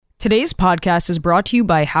Today's podcast is brought to you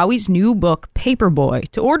by Howie's new book, Paperboy.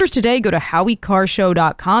 To order today, go to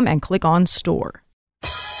howiecarshow.com and click on store.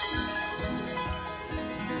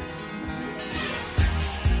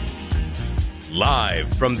 Live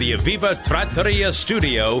from the Aviva Trattoria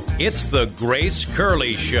studio, it's the Grace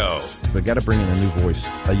Curley Show. They've got to bring in a new voice,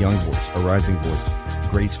 a young voice, a rising voice.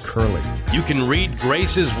 Grace Curley. You can read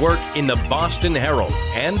Grace's work in the Boston Herald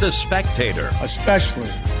and the Spectator. Especially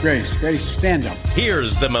Grace. Grace, stand up.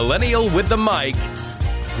 Here's the millennial with the mic,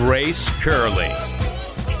 Grace Curley.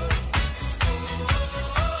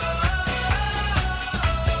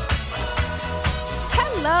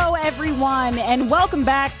 Hello, everyone, and welcome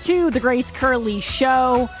back to the Grace Curley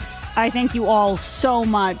Show. I thank you all so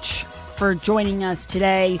much for joining us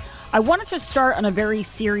today. I wanted to start on a very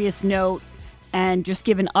serious note and just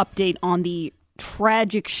give an update on the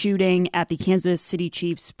tragic shooting at the Kansas City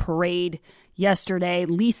Chiefs parade yesterday.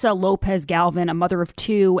 Lisa Lopez Galvin, a mother of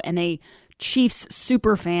two and a Chiefs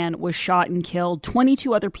superfan, was shot and killed.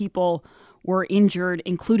 22 other people were injured,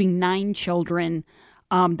 including 9 children.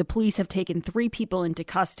 The police have taken 3 people into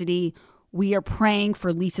custody. We are praying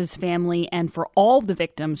for Lisa's family and for all the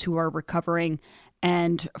victims who are recovering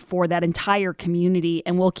and for that entire community.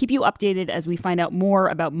 And we'll keep you updated as we find out more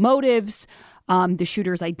about motives, the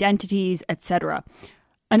shooters' identities, etc.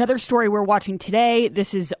 Another story we're watching today,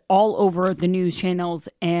 this is all over the news channels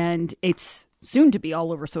and it's soon to be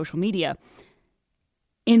all over social media,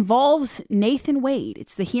 involves Nathan Wade.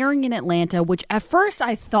 It's the hearing in Atlanta, which at first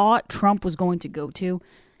I thought Trump was going to go to.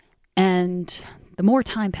 And the more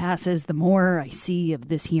time passes, the more I see of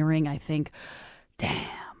this hearing, I think, damn,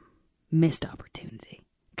 missed opportunity.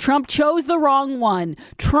 Trump chose the wrong one.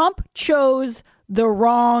 Trump chose the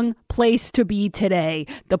wrong place to be today.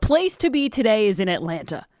 The place to be today is in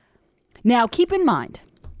Atlanta. Now, keep in mind,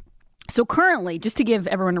 so currently, just to give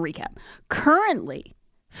everyone a recap, currently,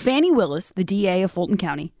 Fani Willis, the DA of Fulton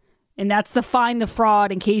County, and that's the find the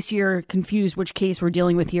fraud in case you're confused which case we're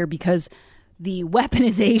dealing with here, because the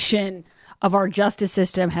weaponization of our justice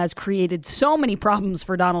system has created so many problems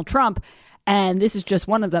for Donald Trump. And this is just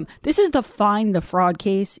one of them. This is the find the fraud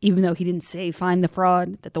case, even though he didn't say find the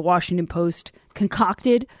fraud, that the Washington Post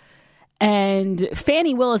concocted. And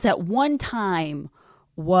Fani Willis at one time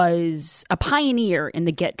was a pioneer in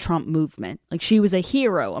the Get Trump movement. Like, she was a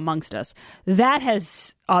hero amongst us. That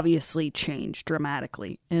has obviously changed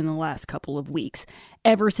dramatically in the last couple of weeks,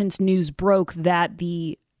 ever since news broke that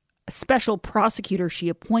the special prosecutor she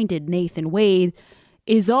appointed, Nathan Wade,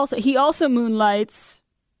 he also moonlights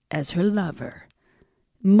as her lover.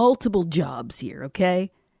 Multiple jobs here,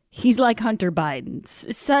 okay? He's like Hunter Biden.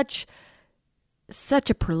 Such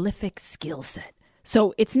a prolific skill set.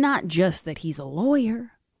 So it's not just that he's a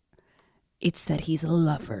lawyer, it's that he's a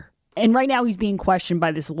lover. And right now he's being questioned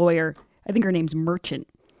by this lawyer. I think her name's Merchant.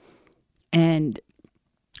 And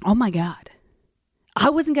oh my God. I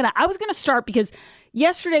was going to start because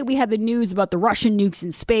yesterday we had the news about the Russian nukes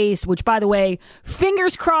in space, which, by the way,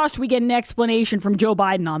 fingers crossed we get an explanation from Joe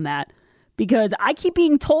Biden on that, because I keep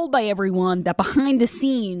being told by everyone that behind the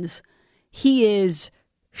scenes he is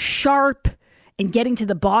sharp and getting to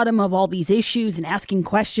the bottom of all these issues and asking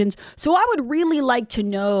questions. So I would really like to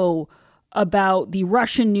know about the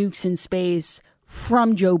Russian nukes in space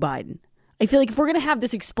from Joe Biden. I feel like if we're going to have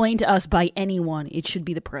this explained to us by anyone, it should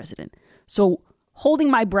be the president. So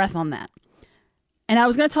holding my breath on that. And I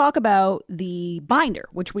was going to talk about the binder,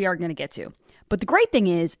 which we are going to get to. But the great thing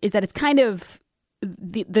is that it's kind of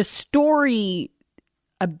the story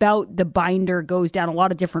about the binder goes down a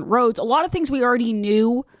lot of different roads. A lot of things we already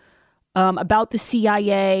knew about the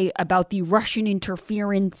CIA, about the Russian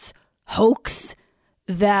interference hoax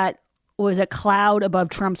that was a cloud above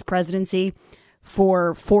Trump's presidency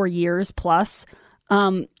for 4 years plus.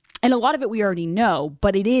 And a lot of it we already know,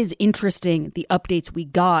 but it is interesting, the updates we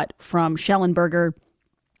got from Schellenberger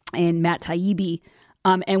and Matt Taibbi.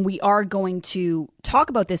 And we are going to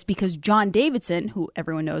talk about this because John Davidson, who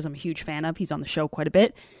everyone knows I'm a huge fan of, he's on the show quite a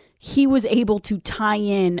bit, he was able to tie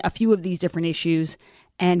in a few of these different issues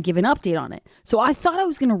and give an update on it. So I thought I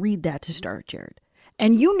was going to read that to start, Jared.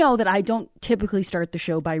 And you know that I don't typically start the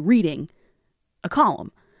show by reading a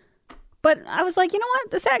column. But I was like, you know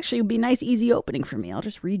what? This actually would be a nice, easy opening for me. I'll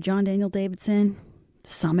just read John Daniel Davidson,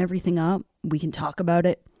 sum everything up. We can talk about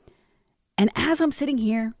it. And as I'm sitting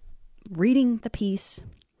here reading the piece,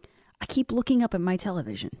 I keep looking up at my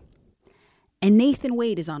television. And Nathan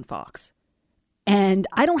Wade is on Fox. And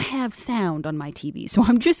I don't have sound on my TV, so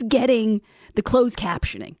I'm just getting the closed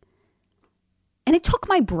captioning. And it took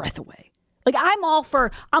my breath away. Like, I'm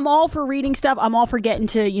all for reading stuff. I'm all for getting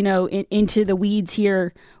to, into the weeds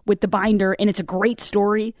here with the binder. And it's a great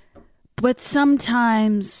story. But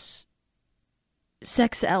sometimes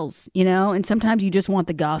sex sells, and sometimes you just want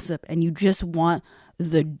the gossip and you just want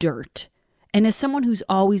the dirt. And as someone who's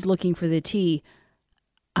always looking for the tea,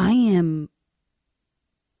 I am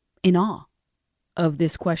in awe of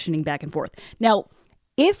this questioning back and forth. Now,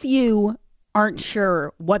 if you aren't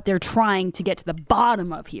sure what they're trying to get to the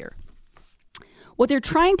bottom of here, what they're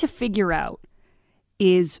trying to figure out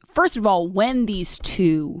is, first of all, when these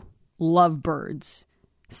two lovebirds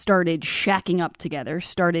started shacking up together,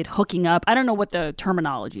 started hooking up. I don't know what the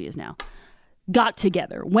terminology is now. Got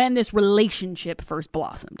together, when this relationship first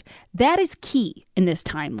blossomed. That is key in this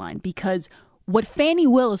timeline, because what Fani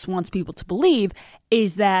Willis wants people to believe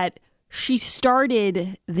is that she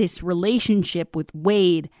started this relationship with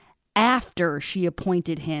Wade after she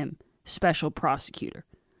appointed him special prosecutor.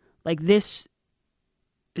 Like this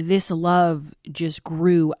love just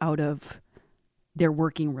grew out of their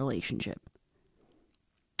working relationship.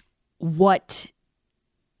 What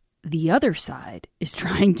the other side is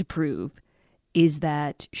trying to prove is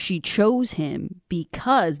that she chose him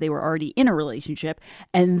because they were already in a relationship,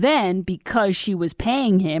 and then because she was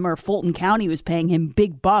paying him, or Fulton County was paying him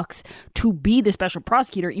big bucks to be the special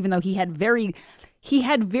prosecutor, even though he had very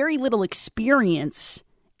little experience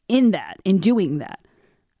in doing that.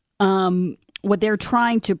 What they're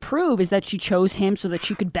trying to prove is that she chose him so that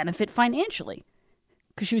she could benefit financially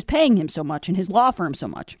because she was paying him so much and his law firm so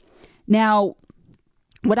much. Now,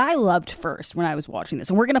 what I loved first when I was watching this,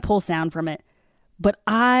 and we're going to pull sound from it, but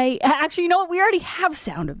actually, you know what? We already have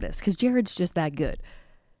sound of this because Jared's just that good.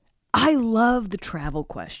 I love the travel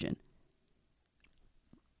question.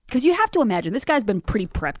 Because you have to imagine, this guy's been pretty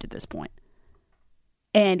prepped at this point.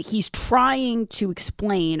 And he's trying to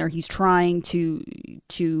explain, or he's trying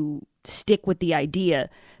to stick with the idea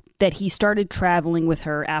that he started traveling with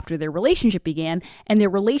her after their relationship began, and their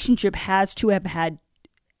relationship had to have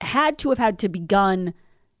had to begun,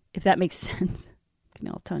 if that makes sense.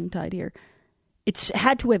 I'm all tongue-tied here. It's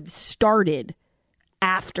had to have started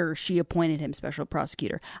after she appointed him special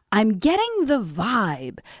prosecutor. I'm getting the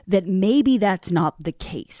vibe that maybe that's not the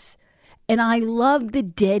case. And I love the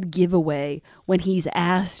dead giveaway when he's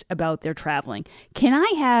asked about their traveling. Can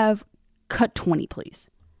I have cut 20, please?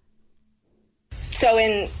 So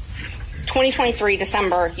in 2023,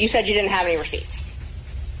 December, you said you didn't have any receipts.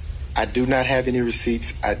 I do not have any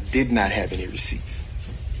receipts. I did not have any receipts.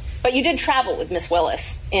 But you did travel with Miss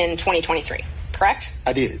Willis in 2023, correct?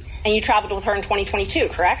 I did. And you traveled with her in 2022,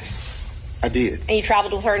 correct? I did. And you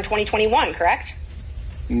traveled with her in 2021, correct?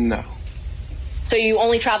 No. So you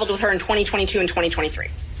only traveled with her in 2022 and 2023?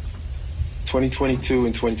 2022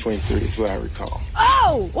 and 2023 is what I recall.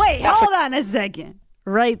 Oh, wait, hold on a second.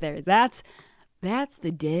 Right there. That's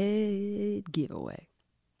the dead giveaway.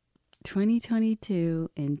 2022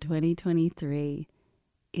 and 2023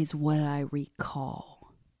 is what I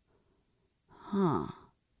recall. Huh.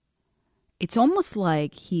 It's almost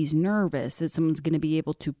like he's nervous that someone's going to be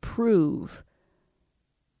able to prove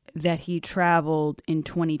that he traveled in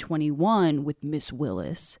 2021 with Miss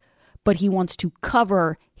Willis, but he wants to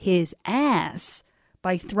cover his ass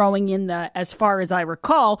by throwing in the, as far as I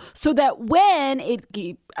recall, so that when it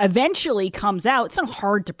eventually comes out, it's not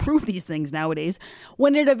hard to prove these things nowadays,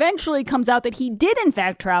 when it eventually comes out that he did in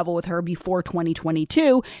fact travel with her before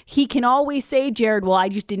 2022, he can always say, Jared, well, I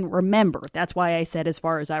just didn't remember. That's why I said as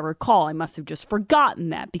far as I recall. I must have just forgotten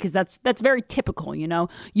that, because that's very typical, you know?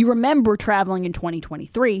 You remember traveling in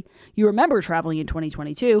 2023, you remember traveling in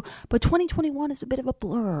 2022, but 2021 is a bit of a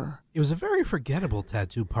blur. It was a very forgettable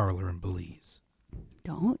tattoo parlor in Belize.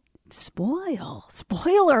 Don't spoil.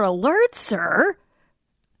 Spoiler alert, sir.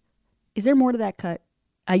 Is there more to that cut?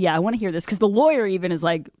 Yeah, I want to hear this, because the lawyer even is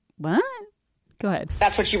like, what? Go ahead.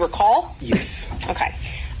 That's what you recall? Yes. Okay.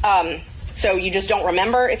 So you just don't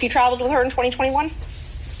remember if you traveled with her in 2021?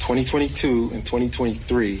 2022 and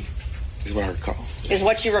 2023 is what I recall. Is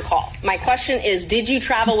what you recall. My question is, did you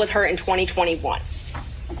travel with her in 2021?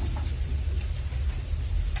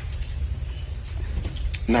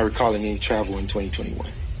 I'm not recalling any travel in 2021.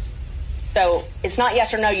 So it's not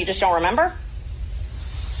yes or no, you just don't remember?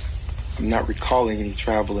 I'm not recalling any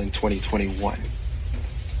travel in 2021.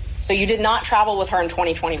 So you did not travel with her in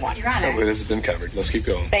 2021? Your Honor. No, but this has been covered. Let's keep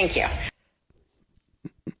going. Thank you.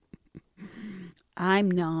 I'm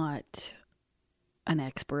not an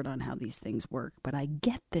expert on how these things work, but I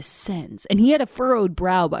get this sense. And he had a furrowed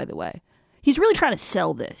brow, by the way. He's really trying to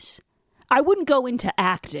sell this. I wouldn't go into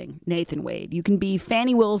acting, Nathan Wade. You can be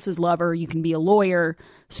Fani Willis's lover. You can be a lawyer,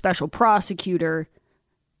 special prosecutor.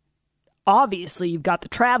 Obviously, you've got the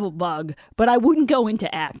travel bug, but I wouldn't go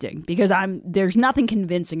into acting because there's nothing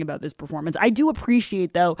convincing about this performance. I do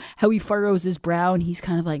appreciate, though, how he furrows his brow and he's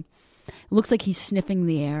kind of like, It looks like he's sniffing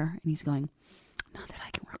the air, and he's going, not that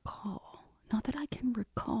I can recall. Not that I can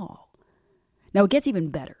recall. Now, it gets even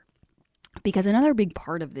better, because another big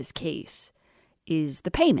part of this case is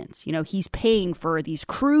the payments. You know, he's paying for these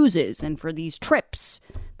cruises and for these trips,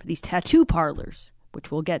 for these tattoo parlors,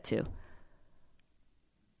 which we'll get to.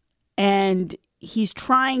 And he's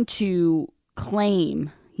trying to claiming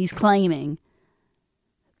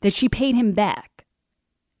that she paid him back.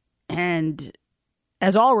 And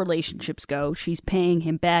as all relationships go, she's paying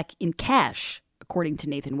him back in cash, according to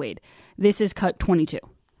Nathan Wade. This is cut 22.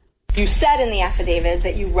 You said in the affidavit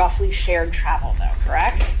that you roughly shared travel, though,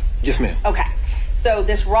 correct? Yes, ma'am. Okay. So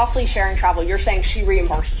this roughly sharing travel, you're saying she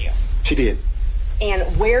reimbursed you? She did. And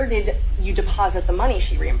where did you deposit the money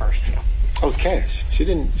she reimbursed you? Oh, it was cash. She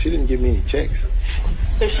didn't give me any checks.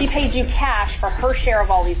 So she paid you cash for her share of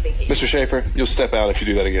all these vacations? Mr. Schaefer, you'll step out if you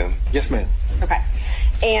do that again. Yes, ma'am. Okay.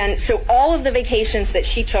 And so all of the vacations that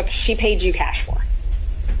she took, she paid you cash for?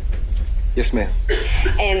 Yes, ma'am.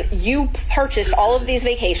 And you purchased all of these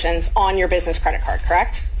vacations on your business credit card,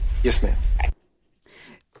 correct? Yes, ma'am. Okay.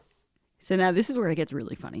 So now this is where it gets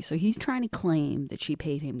really funny. So he's trying to claim that she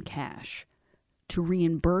paid him cash to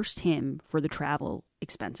reimburse him for the travel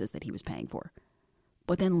expenses that he was paying for.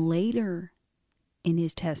 But then later in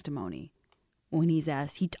his testimony, when he's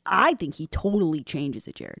asked, I think he totally changes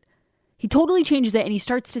it, Jared. He totally changes it, and he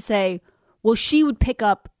starts to say, well, she would pick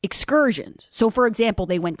up excursions. So, for example,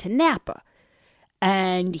 they went to Napa,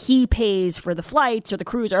 and he pays for the flights or the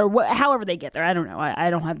cruise or however they get there. I don't know. I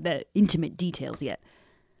don't have the intimate details yet.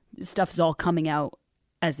 This stuff is all coming out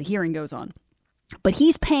as the hearing goes on. But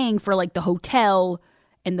he's paying for like the hotel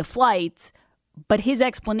and the flights, but his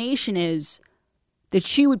explanation is that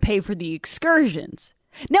she would pay for the excursions.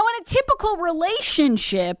 Now, in a typical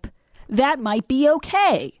relationship, that might be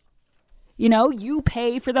okay. You know, you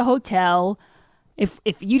pay for the hotel. If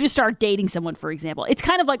you just start dating someone, for example, it's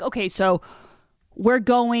kind of like, okay, so you're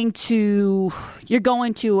going to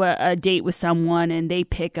a date with someone and they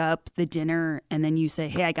pick up the dinner and then you say,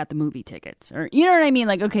 hey, I got the movie tickets. Or, you know what I mean?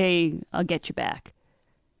 Like, okay, I'll get you back.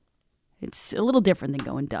 It's a little different than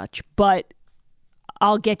going Dutch, but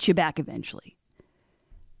I'll get you back eventually.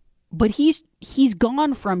 But he's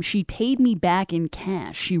gone from she paid me back in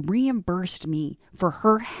cash, she reimbursed me for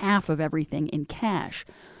her half of everything in cash,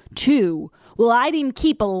 to, well, I didn't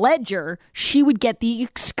keep a ledger, she would get the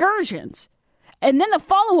excursions. And then the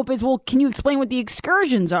follow-up is, well, can you explain what the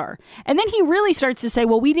excursions are? And then he really starts to say,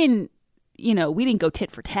 well, we didn't go tit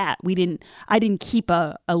for tat. I didn't keep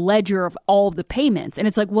a ledger of all of the payments. And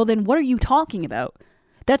it's like, well, then what are you talking about?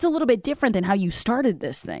 That's a little bit different than how you started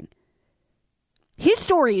this thing. His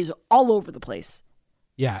story is all over the place.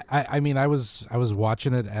 Yeah, I mean, I was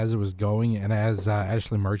watching it as it was going, and as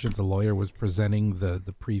Ashley Merchant, the lawyer, was presenting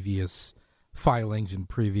the previous filings and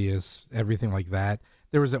previous everything like that.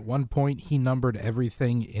 There was at one point he numbered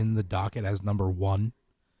everything in the docket as number 1,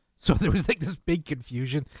 so there was like this big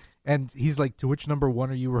confusion. And he's like, "To which number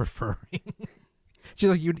 1 are you referring?" She's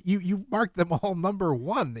like, "You marked them all number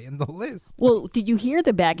 1 in the list." Well, did you hear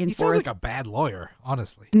the back and he forth? He sounds like a bad lawyer,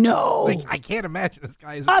 honestly. No, like I can't imagine this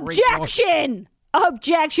guy is a objection.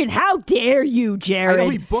 Objection! How dare you, Jared? I know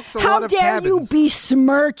he books a lot of cabins. How dare you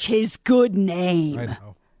besmirch his good name? I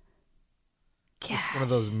know. One of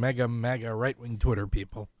those mega right-wing Twitter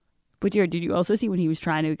people. But Jared, did you also see when he was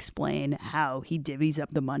trying to explain how he divvies up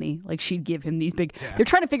the money? Like she'd give him these big... Yeah. They're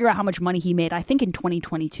trying to figure out how much money he made. I think in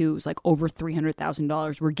 2022, it was like over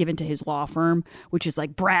 $300,000 were given to his law firm, which is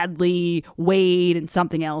like Bradley, Wade, and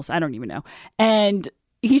something else. I don't even know. And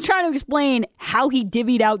he's trying to explain how he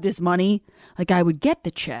divvied out this money. Like, I would get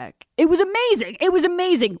the check. It was amazing. It was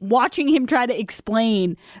amazing watching him try to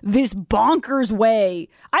explain this bonkers way.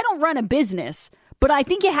 I don't run a business, but I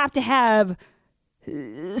think you have to have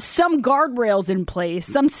some guardrails in place,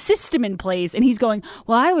 some system in place. And he's going,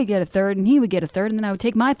 well, I would get a third and he would get a third, and then I would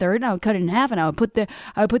take my third and I would cut it in half, and I would put the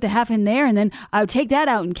half in there, and then I would take that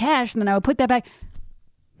out in cash, and then I would put that back.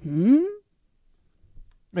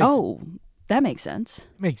 That makes sense.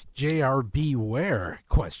 Makes J.R.B. Ware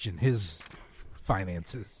question his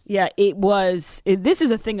finances. Yeah, this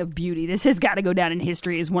is a thing of beauty. This has got to go down in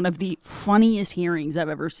history as one of the funniest hearings I've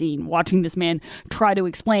ever seen, watching this man try to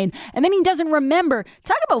explain. And then he doesn't remember.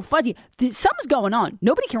 Talk about fuzzy. Something's going on.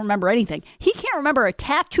 Nobody can remember anything. He can't remember a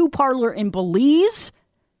tattoo parlor in Belize.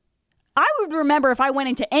 I would remember if I went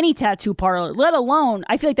into any tattoo parlor, let alone,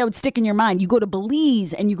 I feel like that would stick in your mind. You go to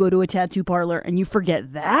Belize and you go to a tattoo parlor and you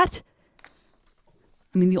forget that.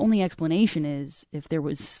 I mean, the only explanation is if there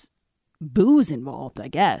was booze involved, I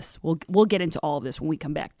guess. We'll get into all of this when we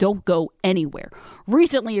come back. Don't go anywhere.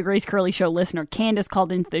 Recently, a Grace Curley Show listener, Candace,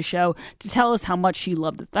 called into the show to tell us how much she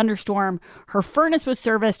loved the thunderstorm. Her furnace was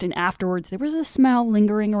serviced, and afterwards there was a smell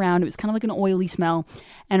lingering around. It was kind of like an oily smell,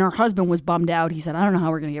 and her husband was bummed out. He said, I don't know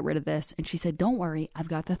how we're going to get rid of this. And she said, don't worry, I've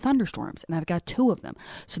got the thunderstorms, and I've got 2 of them.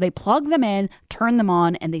 So they plugged them in, turned them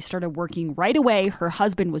on, and they started working right away. Her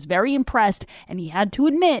husband was very impressed, and he had to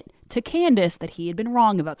admit to Candace that he had been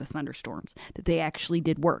wrong about the thunderstorms, that they actually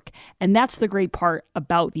did work. And that's the great part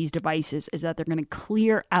about these devices, is that they're going to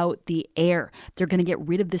clear out the air. They're going to get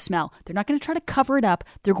rid of the smell. They're not going to try to cover it up.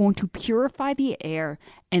 They're going to purify the air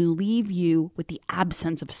and leave you with the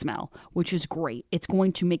absence of smell, which is great. It's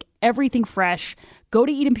going to make everything fresh. Go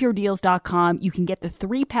to EdenPureDeals.com. You can get the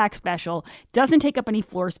 3-pack special. Doesn't take up any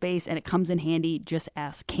floor space, and it comes in handy. Just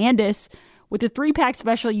ask Candace. With the 3-pack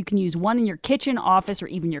special, you can use one in your kitchen, office, or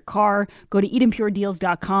even your car. Go to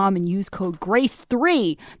EdenPureDeals.com and use code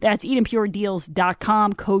GRACE3. That's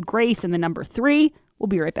EdenPureDeals.com, code GRACE, and the number 3. We'll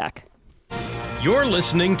be right back. You're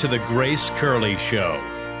listening to The Grace Curley Show.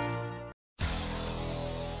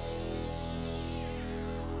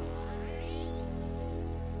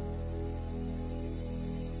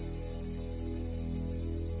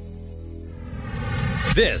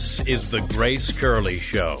 This is The Grace Curley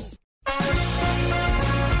Show.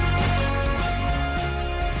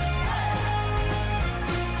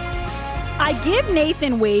 I give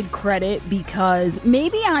Nathan Wade credit because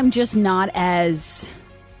maybe I'm just not as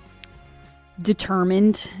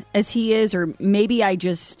determined as he is, or maybe I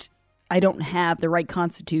don't have the right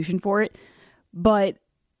constitution for it. But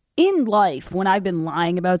in life, when I've been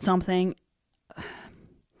lying about something,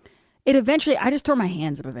 I just throw my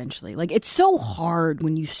hands up eventually. Like, it's so hard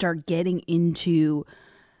when you start getting into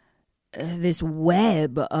this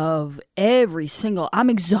web of every single... I'm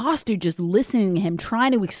exhausted just listening to him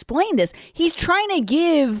trying to explain this. He's trying to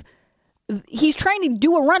do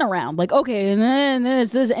a runaround. Like, okay, and then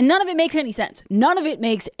this, and none of it makes any sense. None of it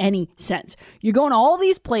makes any sense. You're going to all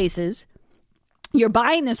these places. You're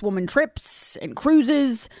buying this woman trips and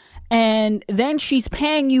cruises, and then she's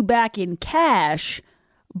paying you back in cash.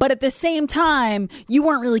 But at the same time, you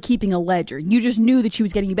weren't really keeping a ledger. You just knew that she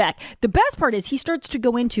was getting you back. The best part is he starts to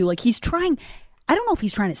go into, like, I don't know if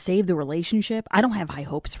he's trying to save the relationship. I don't have high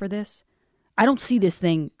hopes for this. I don't see this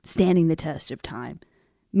thing standing the test of time.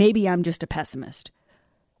 Maybe I'm just a pessimist.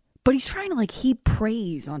 But he's trying to, like, heap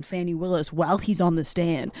praise on Fani Willis while he's on the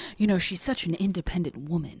stand. You know, she's such an independent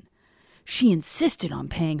woman. She insisted on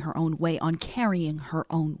paying her own way, on carrying her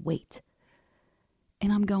own weight.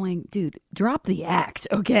 And I'm going, dude, drop the act,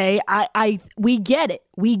 okay? We get it.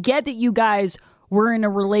 We get that you guys were in a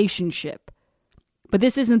relationship. But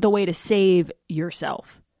this isn't the way to save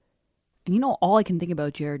yourself. And you know, all I can think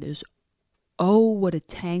about, Jared, is, oh, what a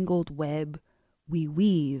tangled web we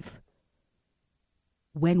weave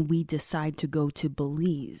when we decide to go to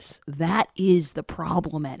Belize. That is the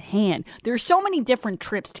problem at hand. There's so many different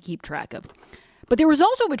trips to keep track of. But there was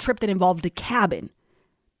also a trip that involved a cabin.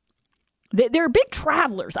 They're big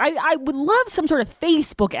travelers. I would love some sort of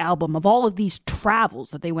Facebook album of all of these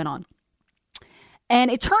travels that they went on. And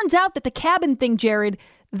it turns out that the cabin thing, Jared,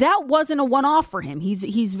 that wasn't a one-off for him.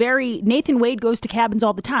 Nathan Wade goes to cabins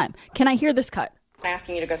all the time. Can I hear this cut? I'm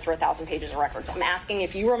asking you to go through 1,000 pages of records. I'm asking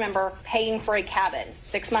if you remember paying for a cabin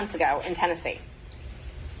 6 months ago in Tennessee.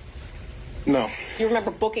 No. You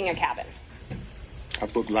remember booking a cabin? I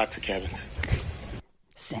booked lots of cabins.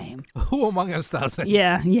 Same. Who among us doesn't?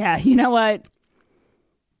 Yeah. You know what,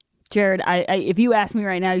 Jared? I if you asked me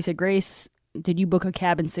right now, you said, Grace, did you book a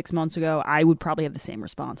cabin 6 months ago? I would probably have the same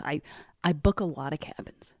response. I book a lot of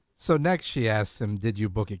cabins. So next she asks him, did you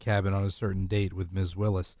book a cabin on a certain date with Ms.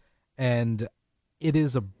 Willis? And it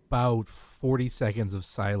is about 40 seconds of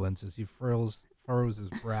silence as he furrows his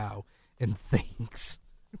brow and thinks.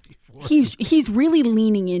 He's really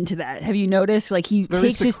leaning into that. Have you noticed? Like, he Very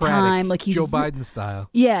takes his time. Like, he's Joe Biden style.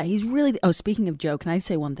 Yeah, he's really. Oh, speaking of Joe, can I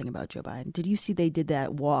say one thing about Joe Biden? Did you see they did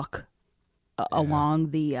that walk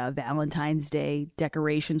along the Valentine's Day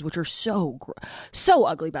decorations, which are so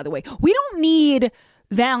ugly, by the way. We don't need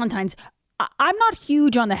Valentine's. I'm not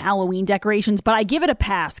huge on the Halloween decorations, but I give it a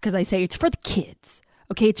pass because I say it's for the kids.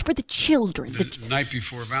 Okay, it's for the children. The night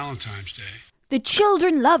before Valentine's Day. The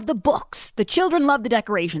children love the books. The children love the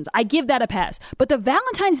decorations. I give that a pass. But the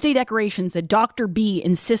Valentine's Day decorations that Dr. B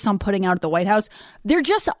insists on putting out at the White House, they're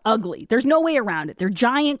just ugly. There's no way around it. They're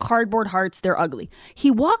giant cardboard hearts. They're ugly. He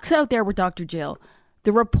walks out there with Dr. Jill.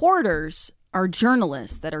 The reporters are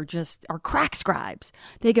journalists that are crack scribes.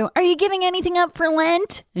 They go, "Are you giving anything up for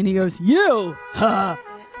Lent?" And he goes, "You."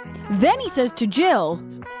 Then he says to Jill,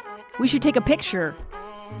 "We should take a picture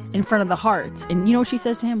in front of the hearts. And you know what she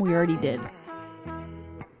says to him? We already did.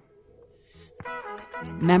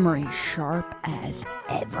 Memory sharp as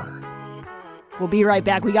ever. We'll be right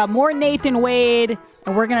back. We got more Nathan Wade,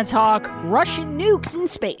 and we're going to talk Russian nukes in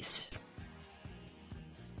space.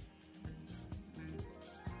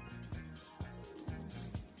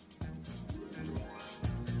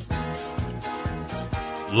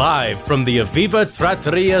 Live from the Aviva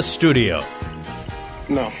Trattoria studio.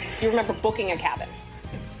 No, You remember booking a cabin?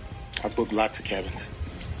 I booked lots of cabins.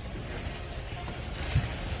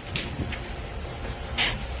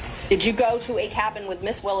 Did you go to a cabin with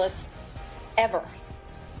Miss Willis ever?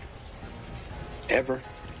 Ever?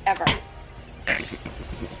 Ever.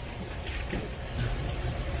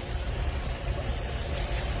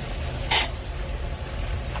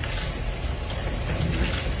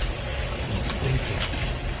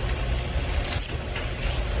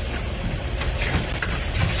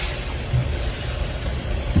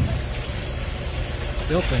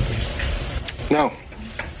 Still thinking. No.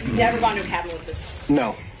 Never gone to a cabin with Miss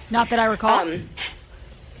No. Not that I recall. Have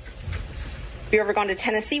you ever gone to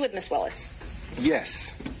Tennessee with Miss Willis?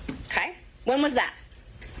 Yes. Okay. When was that?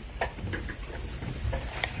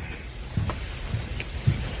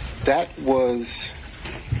 That was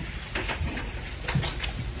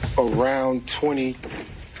around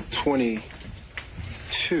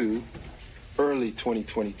 2022, early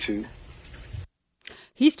 2022.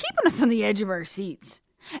 He's keeping us on the edge of our seats.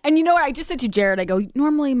 And you know what? I just said to Jared, I go,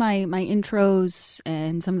 normally my intros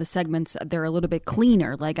and some of the segments, they're a little bit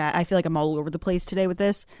cleaner. Like, I feel like I'm all over the place today with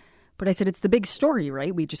this. But I said, it's the big story,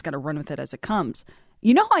 right? We just got to run with it as it comes.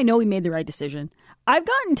 You know how I know we made the right decision? I've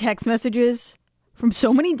gotten text messages from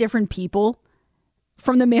so many different people,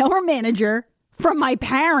 from the mailroom manager, from my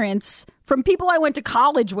parents, from people I went to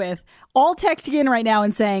college with, all texting in right now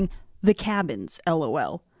and saying, the cabins,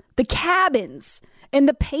 LOL. The cabins and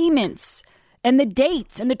the payments and the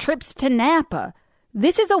dates and the trips to Napa.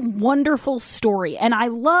 This is a wonderful story. And I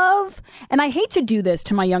love, and I hate to do this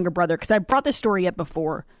to my younger brother because I brought this story up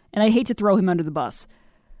before and I hate to throw him under the bus.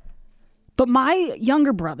 But my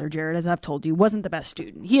younger brother, Jared, as I've told you, wasn't the best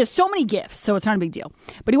student. He has so many gifts, so it's not a big deal.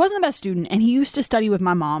 But he wasn't the best student, and he used to study with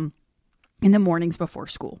my mom in the mornings before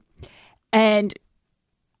school. And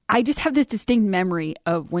I just have this distinct memory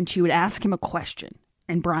of when she would ask him a question.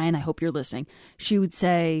 And Brian, I hope you're listening. She would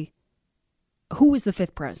say, who was the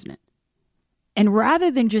fifth president? And rather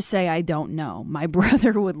than just say, I don't know, my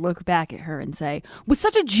brother would look back at her and say, with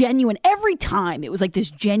such a genuine, every time, it was like this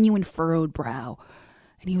genuine furrowed brow.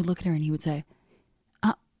 And he would look at her and he would say,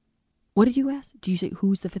 what did you ask? Do you say,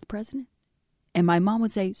 who's the fifth president? And my mom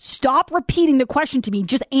would say, stop repeating the question to me.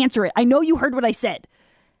 Just answer it. I know you heard what I said.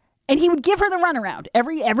 And he would give her the runaround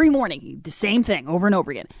every morning. The same thing over and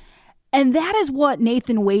over again. And that is what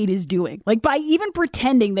Nathan Wade is doing. Like, by even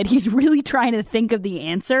pretending that he's really trying to think of the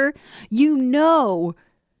answer, you know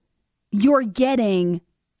you're getting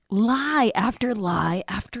lie after lie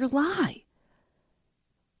after lie.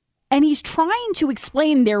 And he's trying to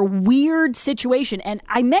explain their weird situation. And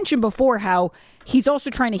I mentioned before how he's also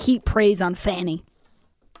trying to heap praise on Fani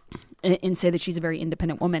and say that she's a very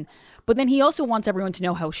independent woman. But then he also wants everyone to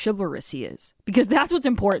know how chivalrous he is, because that's what's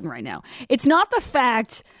important right now. It's not the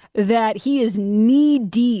fact that he is knee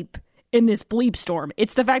deep in this bleep storm.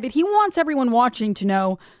 It's the fact that he wants everyone watching to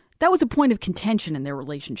know that was a point of contention in their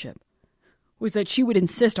relationship, was that she would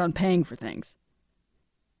insist on paying for things.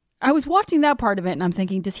 I was watching that part of it and I'm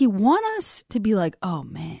thinking, does he want us to be like, oh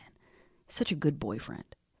man, such a good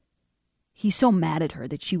boyfriend. He's so mad at her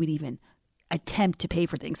that she would even attempt to pay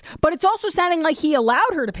for things. But it's also sounding like he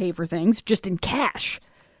allowed her to pay for things just in cash.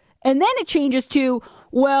 And then it changes to,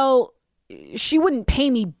 well, she wouldn't pay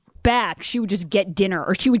me back. She would just get dinner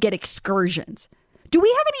or she would get excursions. Do we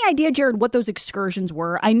have any idea, Jared, what those excursions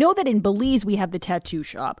were? I know that in Belize we have the tattoo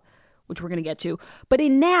shop, which we're going to get to. But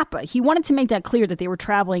in Napa, he wanted to make that clear that they were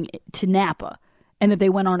traveling to Napa and that they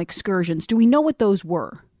went on excursions. Do we know what those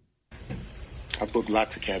were? I booked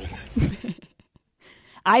lots of cabins.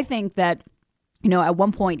 I think that, you know, at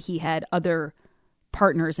one point he had other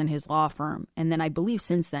partners in his law firm. And then I believe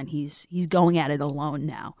since then he's going at it alone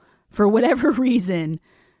now. For whatever reason,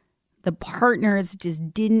 the partners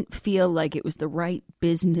just didn't feel like it was the right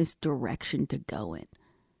business direction to go in.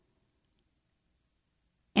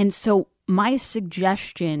 And so my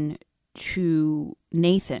suggestion to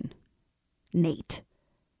Nate,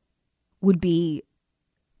 would be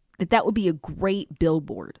that would be a great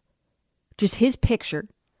billboard. Just his picture,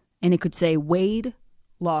 and it could say Wade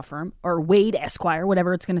Law Firm or Wade Esquire,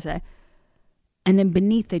 whatever it's going to say. And then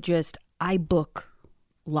beneath it I book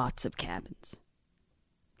lots of cabins.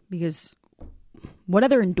 Because What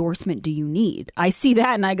other endorsement do you need? I see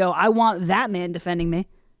that and I go, I want that man defending me.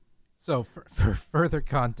 So for further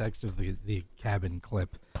context of the cabin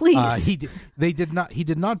clip, please, he did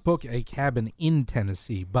not book a cabin in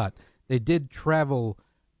Tennessee, but they did travel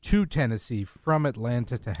to Tennessee from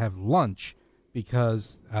Atlanta to have lunch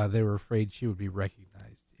because they were afraid she would be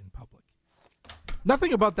recognized in public.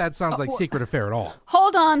 Nothing about that sounds like secret affair at all.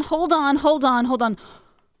 Hold on.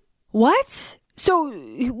 What? So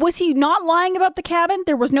was he not lying about the cabin?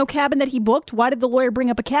 There was no cabin that he booked? Why did the lawyer bring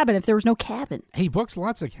up a cabin if there was no cabin? He books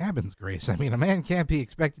lots of cabins, Grace. I mean, a man can't be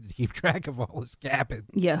expected to keep track of all his cabins.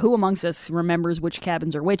 Yeah, who amongst us remembers which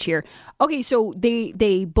cabins are which here? Okay, so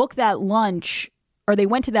they booked that lunch, or they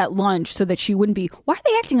went to that lunch so that she wouldn't be... Why are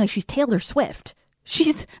they acting like she's Taylor Swift?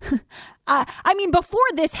 She's... I mean, before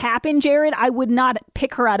this happened, Jared, I would not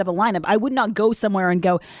pick her out of a lineup. I would not go somewhere and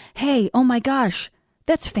go, hey, oh my gosh,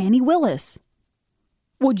 that's Fani Willis.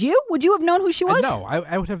 Would you? Would you have known who she was? No,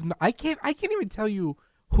 I would have. I can't even tell you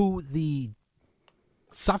who the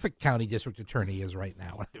Suffolk County District Attorney is right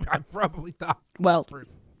now. I'm probably the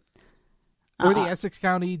person. Or the Essex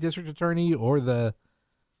County District Attorney, or the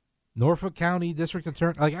Norfolk County District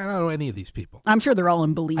Attorney. Like, I don't know any of these people. I'm sure they're all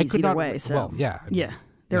in Belize either way. So well, yeah,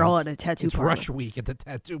 they're all at a tattoo parlor. It's rush week at the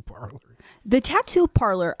tattoo parlor. The tattoo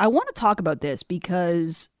parlor. I want to talk about this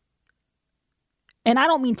because, and I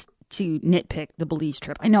don't mean to nitpick the Belize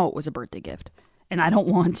trip. I know it was a birthday gift, and I don't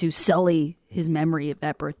want to sully his memory of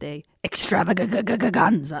that birthday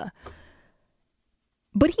extravaganza.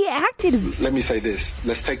 But he acted... Let me say this.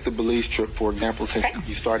 Let's take the Belize trip, for example, since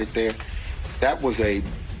you started there. That was a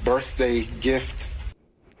birthday gift.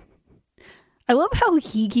 I love how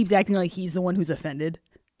he keeps acting like he's the one who's offended.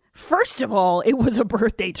 First of all, it was a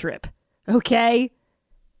birthday trip, okay?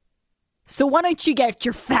 So why don't you get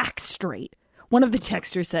your facts straight? One of the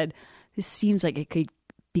texters said, this seems like it could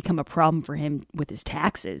become a problem for him with his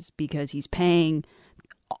taxes because he's paying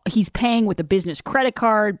with a business credit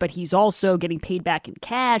card, but he's also getting paid back in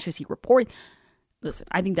cash as he reports. Listen,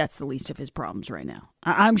 I think that's the least of his problems right now.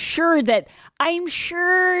 I'm sure that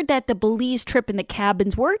the Belize trip and the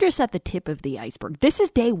cabins were just at the tip of the iceberg. This is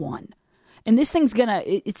day one. And this thing's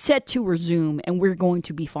it's set to resume, and we're going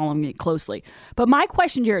to be following it closely. But my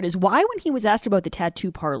question, Jared, is why when he was asked about the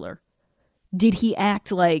tattoo parlor, did he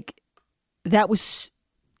act like that was...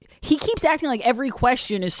 He keeps acting like every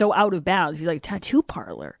question is so out of bounds. He's like, tattoo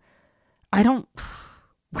parlor?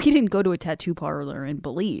 We didn't go to a tattoo parlor in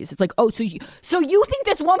Belize. It's like, oh, so you think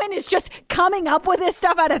this woman is just coming up with this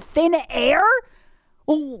stuff out of thin air?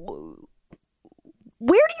 Well,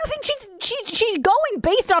 where do you think she's going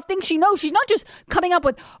based off things she knows? She's not just coming up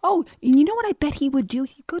with, oh, you know what I bet he would do?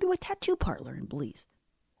 He'd go to a tattoo parlor in Belize.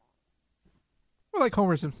 Well, like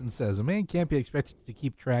Homer Simpson says, a man can't be expected to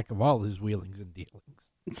keep track of all his wheelings and dealings.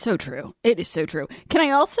 It's so true. It is so true. Can I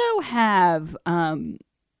also have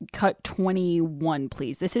cut 21,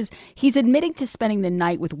 please? He's admitting to spending the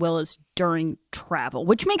night with Willis during travel,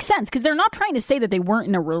 which makes sense because they're not trying to say that they weren't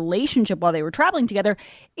in a relationship while they were traveling together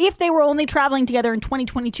if they were only traveling together in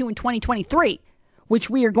 2022 and 2023, which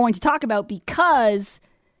we are going to talk about because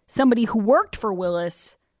somebody who worked for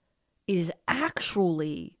Willis is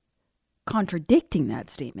actually contradicting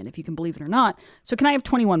that statement, if you can believe it or not. So can I have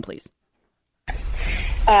 21, please?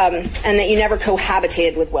 And that you never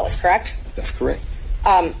cohabitated with Willis, correct? That's correct.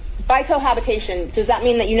 By cohabitation, does that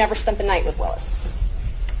mean that you never spent the night with Willis?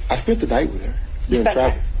 I spent the night with her during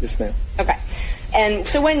travel. Yes, ma'am. Okay. And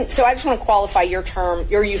so I just want to qualify your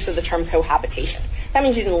use of the term cohabitation. That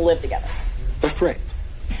means you didn't live together. That's correct.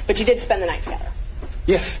 But you did spend the night together.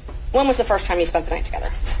 Yes. When was the first time you spent the night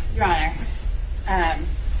together? Your Honor.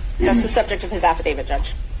 That's the subject of his affidavit,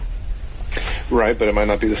 Judge. Right, but it might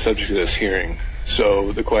not be the subject of this hearing.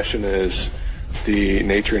 So the question is the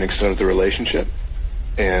nature and extent of the relationship.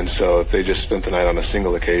 And so if they just spent the night on a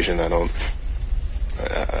single occasion, I don't think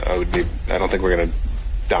we're going to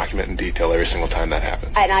document in detail every single time that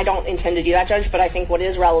happens. And I don't intend to do that, Judge, but I think what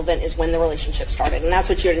is relevant is when the relationship started. And that's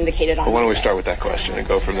what you had indicated on. Well, why don't we start with that question and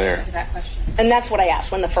go from there? And that's what I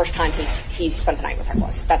asked, when the first time he spent the night with her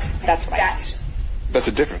was. That's what I asked. That's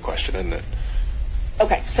a different question, isn't it?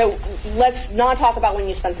 Okay, so let's not talk about when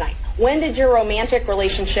you spent the night. When did your romantic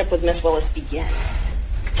relationship with Miss Willis begin?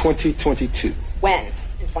 2022. When in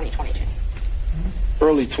 2022?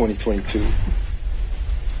 Early 2022.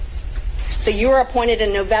 So you were appointed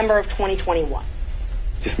in November of 2021?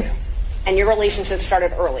 Yes, ma'am. And your relationship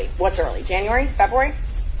started early. What's early? January? February?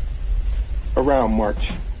 Around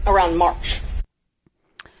March. Around March.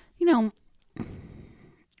 You know,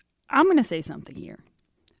 I'm going to say something here.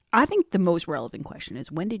 I think the most relevant question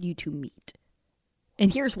is, when did you two meet?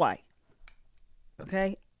 And here's why.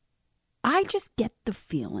 Okay? I just get the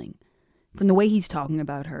feeling from the way he's talking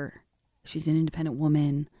about her. She's an independent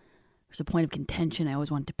woman. There's a point of contention. I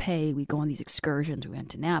always wanted to pay. We go on these excursions. We went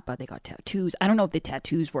to Napa. They got tattoos. I don't know if the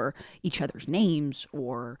tattoos were each other's names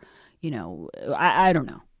or, I don't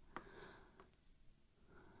know.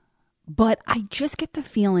 But I just get the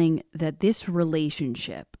feeling that this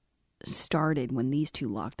relationship started when these two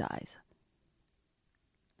locked eyes.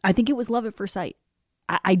 I think it was love at first sight.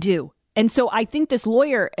 I do. And so I think this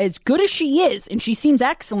lawyer, as good as she is, and she seems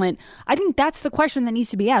excellent, I think that's the question that needs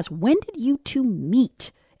to be asked. When did you two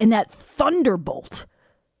meet? And that thunderbolt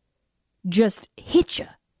just hit you.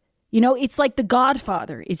 It's like The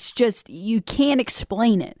Godfather. It's just, you can't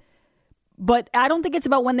explain it. But I don't think it's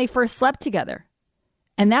about when they first slept together.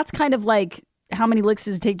 And that's kind of like, how many licks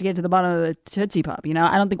does it take to get to the bottom of the Tootsie Pop?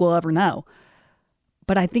 I don't think we'll ever know.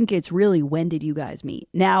 But I think it's really, when did you guys meet?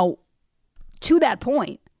 Now, to that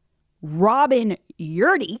point, Robin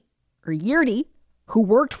Yurdy, who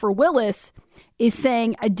worked for Willis, is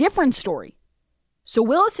saying a different story. So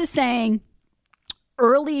Willis is saying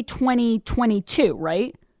early 2022,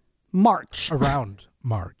 right? March. Around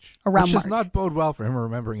March. Which does not bode well for him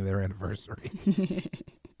remembering their anniversary.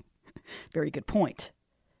 Very good point.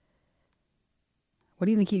 What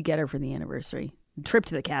do you think he'd get her for the anniversary? The trip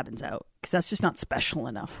to the cabin's out, because that's just not special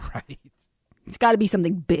enough. Right. It's got to be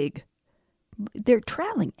something big. They're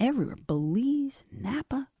traveling everywhere. Belize,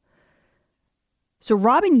 Napa. So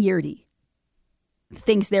Robin Yurdy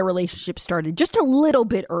thinks their relationship started just a little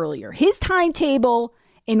bit earlier. His timetable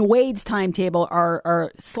and Wade's timetable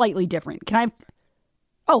are slightly different. Her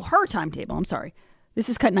timetable. I'm sorry. This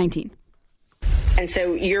is cut 19. And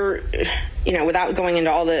so you're, without going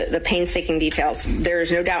into all the painstaking details, there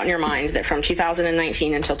is no doubt in your mind that from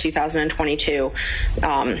 2019 until 2022,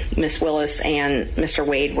 Miss Willis and Mr.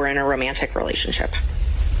 Wade were in a romantic relationship.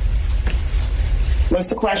 What's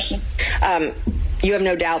the question? You have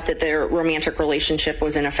no doubt that their romantic relationship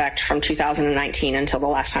was in effect from 2019 until the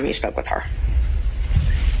last time you spoke with her.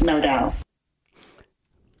 No doubt.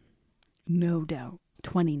 No doubt.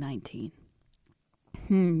 2019.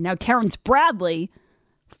 Now, Terrence Bradley,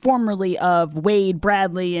 formerly of Wade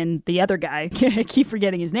Bradley and the other guy, I keep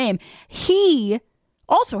forgetting his name, he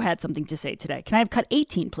also had something to say today. Can I have cut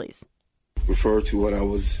 18, please? Refer to what I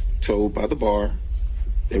was told by the bar,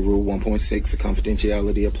 that Rule 1.6 of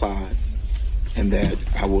confidentiality applies, and that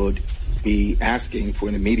I would be asking for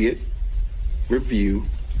an immediate review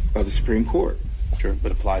by the Supreme Court. Sure,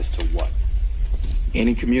 but applies to what?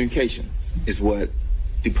 Any communications is what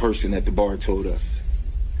the person at the bar told us.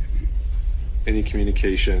 Any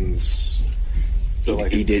communications?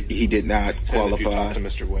 He did not qualify. If you talk to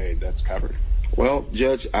Mr. Wade, that's covered. Well,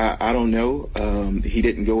 Judge, I don't know. He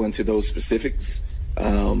didn't go into those specifics,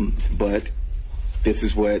 but this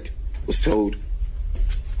is what was told.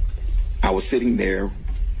 I was sitting there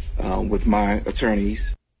with my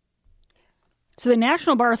attorneys. So the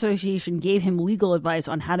National Bar Association gave him legal advice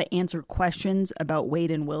on how to answer questions about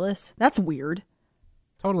Wade and Willis. That's weird.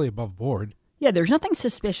 Totally above board. Yeah, there's nothing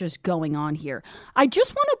suspicious going on here. I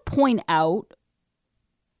just want to point out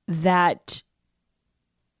that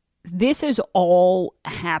this is all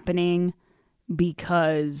happening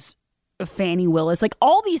because of Fani Willis. Like,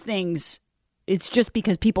 all these things, it's just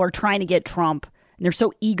because people are trying to get Trump, and they're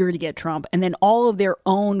so eager to get Trump, and then all of their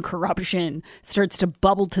own corruption starts to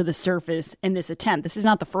bubble to the surface in this attempt. This is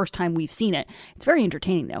not the first time we've seen it. It's very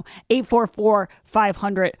entertaining, though.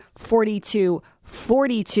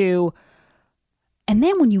 844-500-4242. And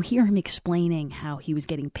then when you hear him explaining how he was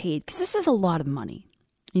getting paid, because this is a lot of money.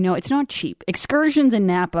 It's not cheap. Excursions in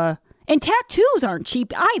Napa, and tattoos aren't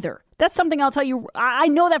cheap either. That's something I'll tell you. I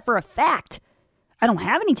know that for a fact. I don't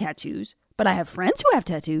have any tattoos, but I have friends who have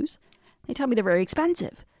tattoos. They tell me they're very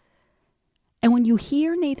expensive. And when you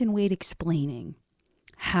hear Nathan Wade explaining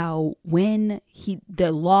how when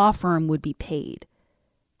the law firm would be paid,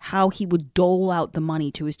 how he would dole out the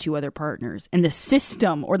money to his two other partners, and the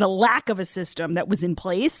system, or the lack of a system, that was in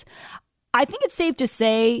place, I think it's safe to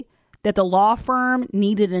say that the law firm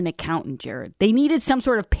needed an accountant, Jared. They needed some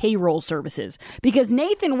sort of payroll services, because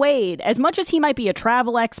Nathan Wade, as much as he might be a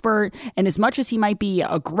travel expert and as much as he might be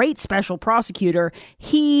a great special prosecutor,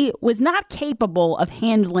 he was not capable of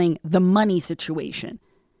handling the money situation.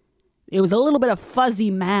 It was a little bit of fuzzy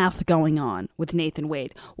math going on with Nathan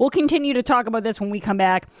Wade. We'll continue to talk about this when we come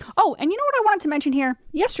back. Oh, and you know what I wanted to mention here?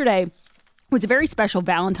 Yesterday was a very special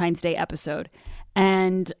Valentine's Day episode.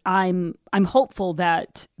 And I'm hopeful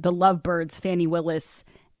that the lovebirds, Fani Willis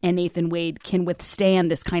and Nathan Wade, can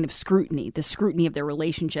withstand this kind of scrutiny, the scrutiny of their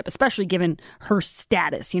relationship, especially given her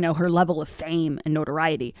status, her level of fame and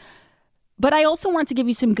notoriety. But I also want to give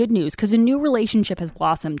you some good news because a new relationship has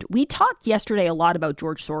blossomed. We talked yesterday a lot about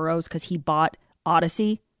George Soros because he bought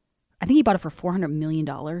Odyssey. I think he bought it for $400 million.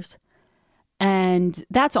 And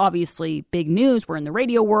that's obviously big news. We're in the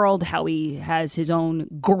radio world, how he has his own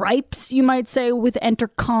gripes, you might say, with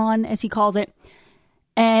Entercon, as he calls it.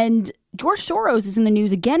 And George Soros is in the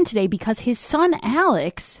news again today because his son,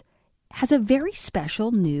 Alex, has a very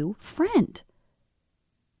special new friend.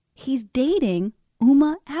 He's dating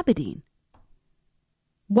Uma Abedin.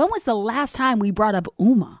 When was the last time we brought up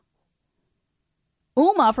Uma?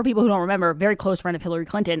 Uma, for people who don't remember, a very close friend of Hillary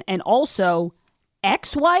Clinton, and also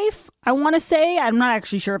ex-wife, I want to say. I'm not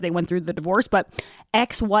actually sure if they went through the divorce, but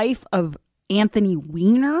ex-wife of Anthony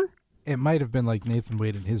Weiner. It might have been like Nathan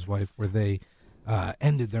Wade and his wife, where they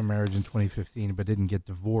ended their marriage in 2015, but didn't get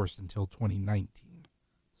divorced until 2019.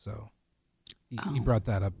 So he brought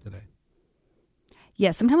that up today.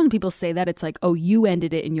 Yeah, sometimes when people say that, it's like, oh, you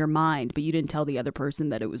ended it in your mind, but you didn't tell the other person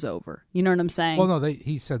that it was over. You know what I'm saying? Well, no,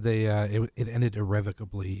 he said it ended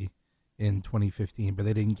irrevocably in 2015, but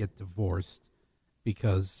they didn't get divorced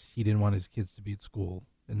because he didn't want his kids to be at school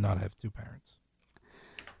and not have two parents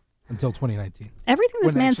until 2019. Everything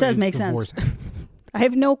this man says makes sense. I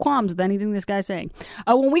have no qualms with anything this guy's saying.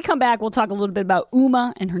 When we come back, we'll talk a little bit about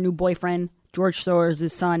Uma and her new boyfriend, George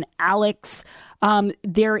Soros' son, Alex.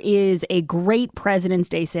 There is a great President's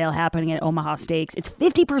Day sale happening at Omaha Steaks. It's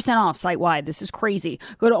 50% off site-wide. This is crazy.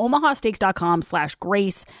 Go to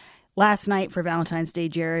omahasteaks.com/grace. Last night for Valentine's Day,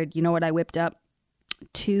 Jared, you know what I whipped up?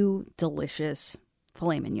 2 delicious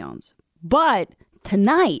filet mignons. But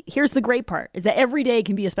tonight, here's the great part, is that every day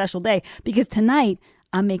can be a special day because tonight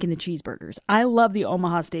I'm making the cheeseburgers. I love the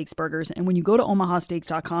Omaha Steaks burgers. And when you go to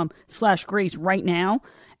omahasteaks.com/grace right now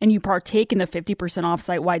and you partake in the 50% off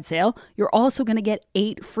site-wide sale, you're also going to get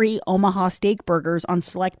 8 free Omaha Steak burgers on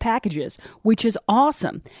select packages, which is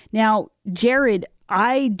awesome. Now, Jared,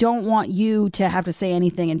 I don't want you to have to say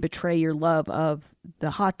anything and betray your love of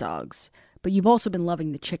the hot dogs, but you've also been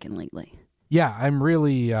loving the chicken lately. Yeah, I'm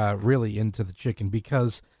really into the chicken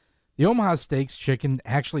because the Omaha Steaks chicken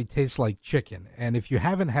actually tastes like chicken. And if you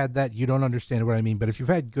haven't had that, you don't understand what I mean. But if you've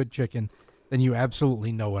had good chicken, then you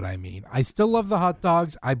absolutely know what I mean. I still love the hot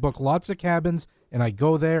dogs. I book lots of cabins, and I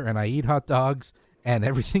go there, and I eat hot dogs, and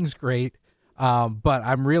everything's great. But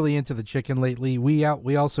I'm really into the chicken lately. We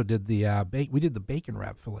also did the bacon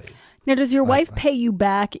wrap fillets. Now, does your wife pay you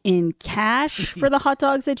back in cash for the hot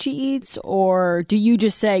dogs that she eats, or do you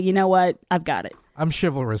just say, you know what, I've got it? I'm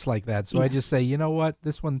chivalrous like that, so I just say, you know what,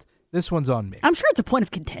 this one's on me. I'm sure it's a point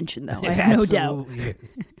of contention, though. I have no doubt. Is.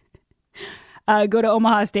 Go to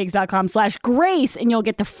omahasteaks.com/grace, and you'll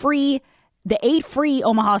get the 8 free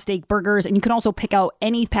Omaha Steak burgers, and you can also pick out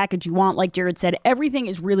any package you want. Like Jared said, everything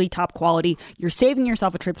is really top quality. You're saving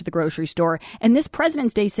yourself a trip to the grocery store. And this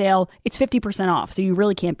President's Day sale, it's 50% off, so you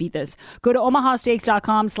really can't beat this. Go to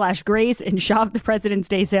omahasteaks.com/grace and shop the President's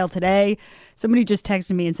Day sale today. Somebody just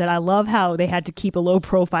texted me and said, I love how they had to keep a low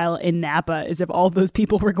profile in Napa as if all those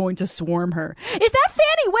people were going to swarm her. Is that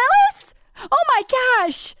Fani Willis? Oh my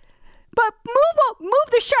gosh. But move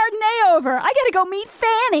the Chardonnay over. I got to go meet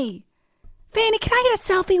Fani. Fani, can I get a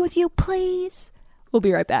selfie with you, please? We'll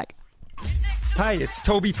be right back. Hi, it's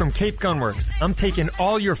Toby from Cape Gunworks. I'm taking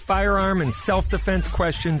all your firearm and self-defense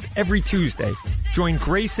questions every Tuesday. Join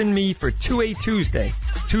Grace and me for 2A Tuesday.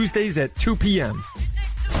 Tuesdays at 2 p.m.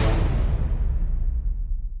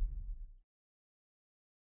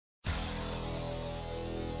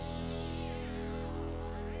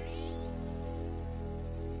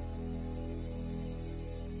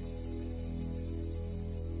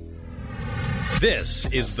 This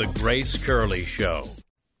is the Grace Curley Show.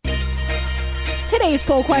 Today's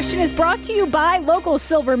poll question is brought to you by local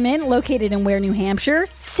Silver Mint located in Ware, New Hampshire.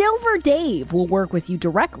 Silver Dave will work with you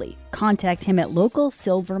directly. Contact him at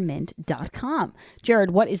localsilvermint.com. Jared,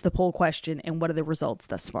 what is the poll question and what are the results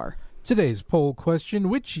thus far? Today's poll question,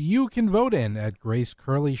 which you can vote in at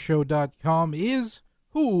gracecurleyshow.com, is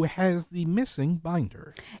who has the missing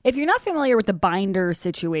binder? If you're not familiar with the binder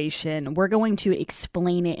situation, we're going to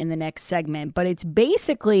explain it in the next segment. But it's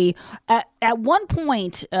basically, at one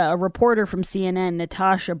point, a reporter from CNN,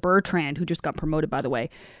 Natasha Bertrand, who just got promoted, by the way,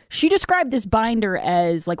 she described this binder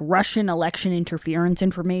as like Russian election interference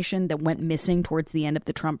information that went missing towards the end of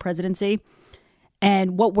the Trump presidency.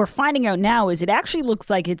 And what we're finding out now is it actually looks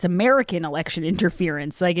like it's American election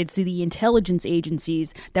interference. Like it's the intelligence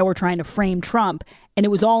agencies that were trying to frame Trump. And it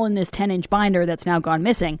was all in this 10-inch binder that's now gone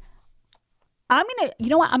missing. I'm going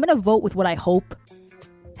to vote with what I hope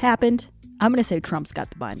happened. I'm going to say Trump's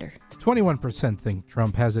got the binder. 21% think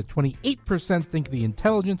Trump has it. 28% think the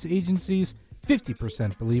intelligence agencies.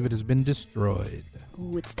 50% believe it has been destroyed.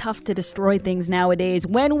 Ooh, it's tough to destroy things nowadays.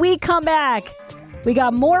 When we come back, we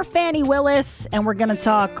got more Fani Willis, and we're going to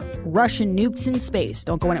talk Russian nukes in space.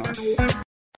 Don't go anywhere.